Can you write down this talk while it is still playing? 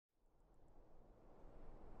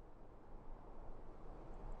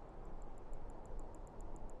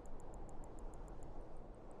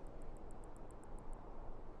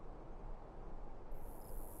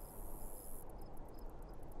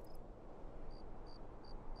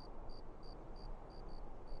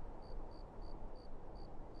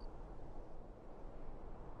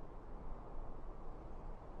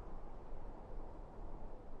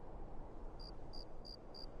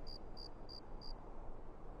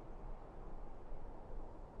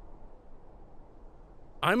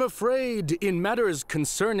I'm afraid in matters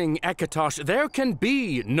concerning Kvatch, there can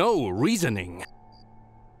be no reasoning.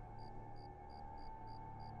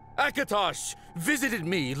 Kvatch visited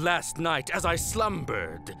me last night as I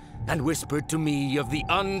slumbered, and whispered to me of the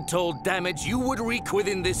untold damage you would wreak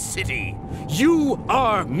within this city. You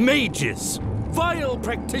are mages, vile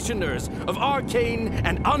practitioners of arcane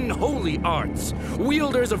and unholy arts,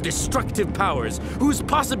 wielders of destructive powers whose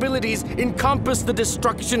possibilities encompass the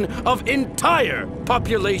destruction of entire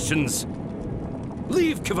populations.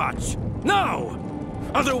 Leave Kvatch, now!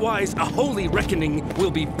 Otherwise, a holy reckoning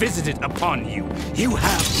will be visited upon you. You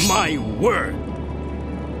have my word!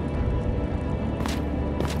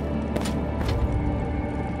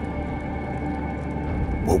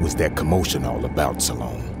 What was that commotion all about,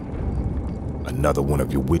 Salome? Another one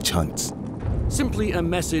of your witch hunts? Simply a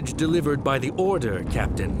message delivered by the Order,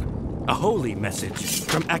 Captain. A holy message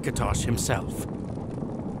from Kvatch himself.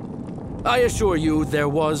 I assure you there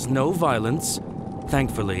was no violence.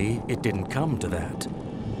 Thankfully, it didn't come to that.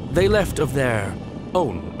 They left of their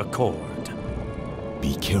own accord.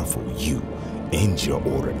 Be careful you and your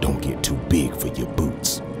order don't get too big for your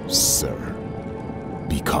boots, sir.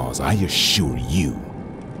 Because I assure you,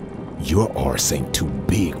 your arse ain't too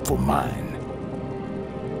big for mine.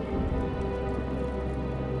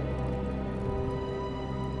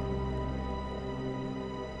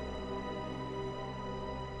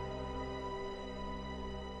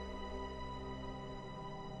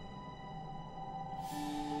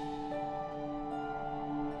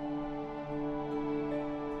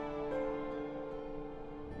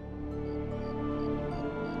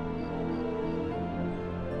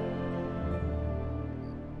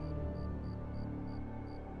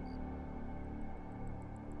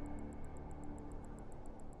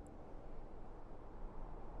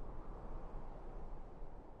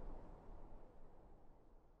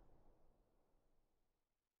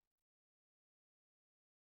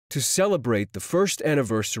 To celebrate the first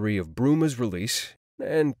anniversary of Bruma's release,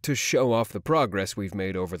 and to show off the progress we've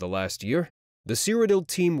made over the last year, the Cyrodiil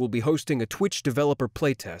team will be hosting a Twitch developer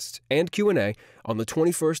playtest and Q&A on the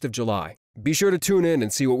 21st of July. Be sure to tune in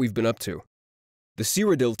and see what we've been up to. The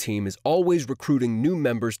Cyrodiil team is always recruiting new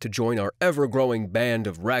members to join our ever-growing band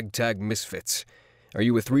of ragtag misfits. Are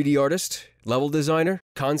you a 3D artist, level designer,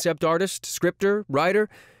 concept artist, scripter, writer?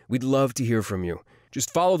 We'd love to hear from you.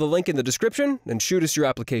 Just follow the link in the description and shoot us your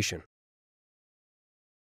application.